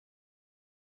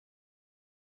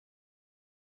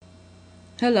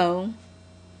Hello,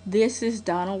 this is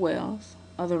Donna Wells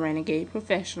of the Renegade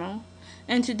Professional,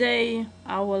 and today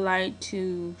I would like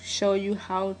to show you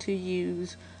how to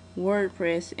use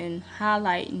WordPress in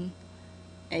highlighting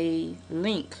a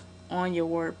link on your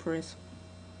WordPress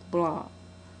blog.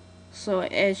 So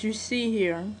as you see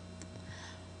here,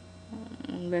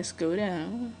 let's go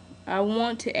down. I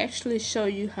want to actually show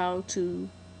you how to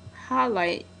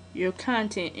highlight your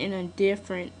content in a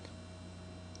different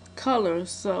color,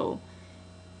 so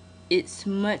it's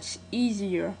much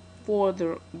easier for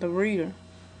the reader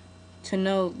to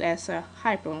know that's a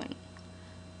hyperlink.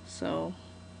 So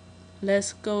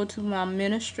let's go to my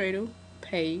administrative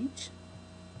page.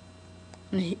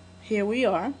 And here we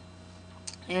are.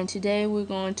 And today we're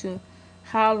going to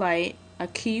highlight a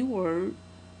keyword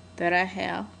that I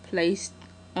have placed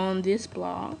on this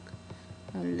blog.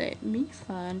 And let me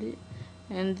find it.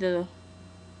 And the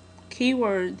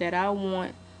keyword that I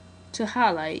want to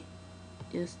highlight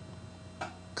is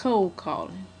cold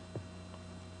calling.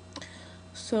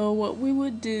 So what we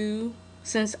would do,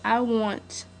 since I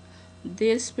want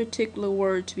this particular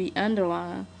word to be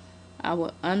underlined, I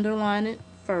will underline it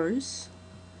first.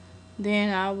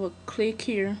 Then I will click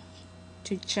here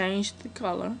to change the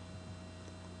color.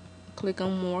 Click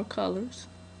on more colors.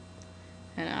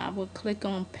 And I will click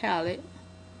on palette.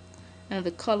 And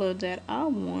the color that I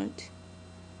want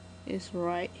is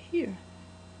right here.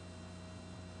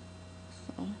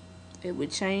 So it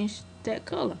would change that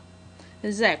color.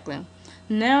 Exactly.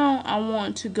 Now I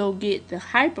want to go get the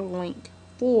hyperlink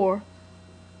for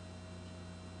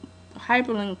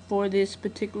this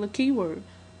particular keyword.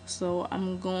 So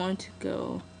I'm going to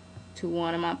go to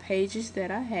one of my pages that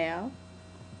I have,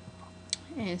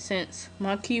 and since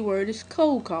my keyword is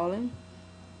cold calling,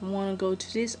 I want to go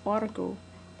to this article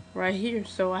right here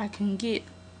so I can get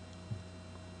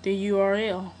the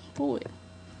URL for it.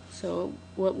 So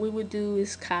what we would do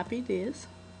is copy this,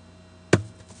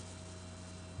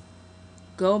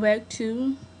 go back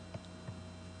to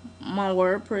my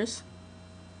WordPress,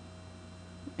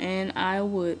 and I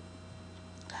would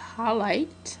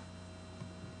highlight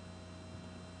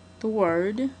the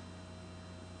word,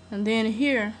 and then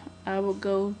here I will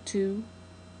go to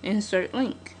insert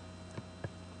link.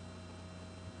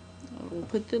 I will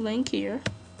put the link here,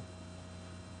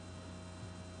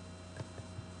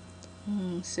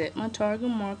 set my target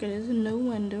market as a new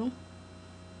window,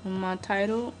 and my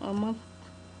title of my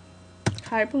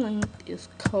hyperlink is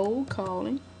cold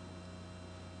calling.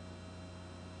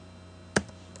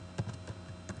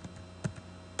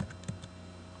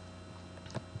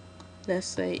 Let's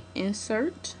say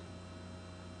insert.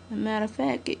 As a matter of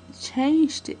fact, it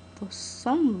changed it for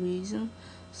some reason,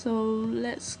 so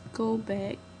let's go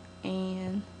back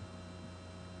and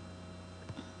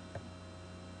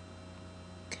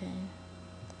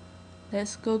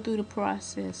let's go through the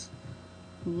process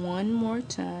one more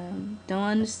time. Don't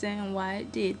understand why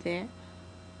it did that,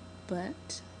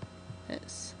 but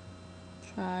let's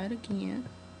try it again.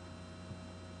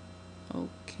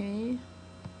 Okay,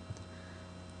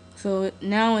 so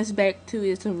now it's back to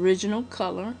its original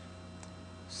color.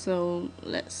 So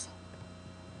let's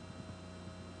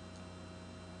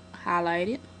highlight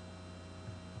it,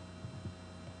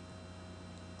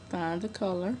 find the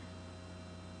color.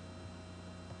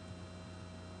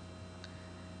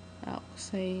 I'll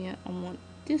say I want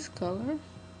this color,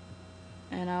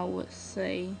 and I would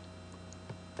say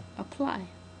apply.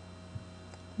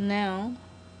 Now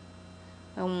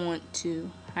I want to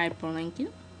hyperlink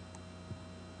it.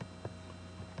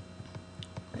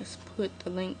 Let's put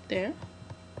the link there.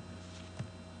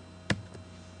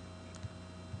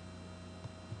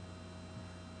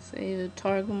 Say the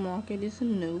target market is a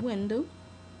new window.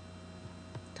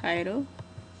 Title,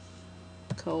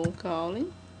 cold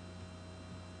calling.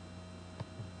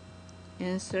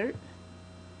 Insert.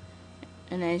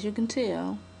 And as you can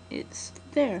tell, it's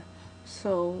there.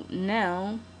 So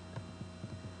now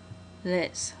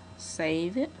let's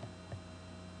save it.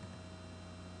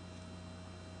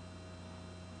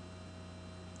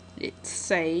 It's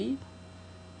saved.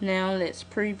 Now let's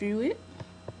preview it.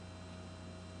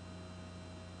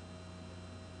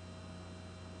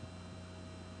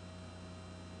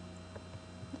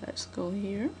 Let's go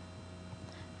here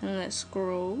and let's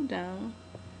scroll down,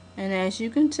 and as you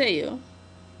can tell,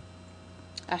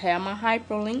 I have my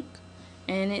hyperlink,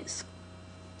 and it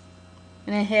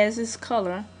has this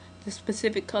color, the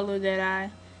specific color that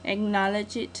I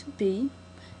acknowledge it to be.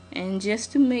 And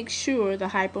just to make sure the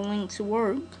hyperlinks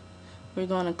work, we're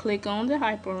going to click on the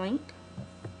hyperlink,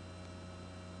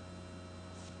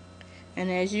 and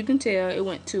as you can tell, it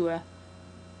went to a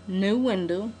new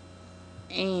window,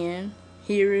 and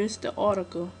here is the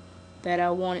article that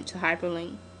I wanted to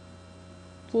hyperlink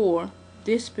for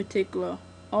this particular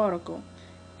article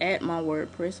at my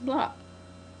WordPress blog.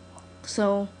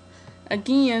 So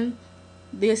again,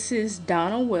 this is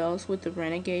Donna Wells with the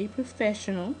Renegade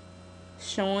Professional,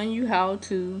 showing you how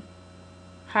to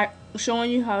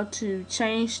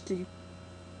change the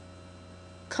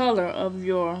color of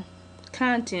your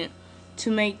content to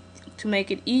make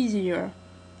it easier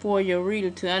for your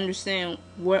reader to understand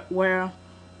where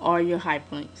are your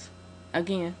hyperlinks.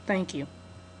 Again, thank you.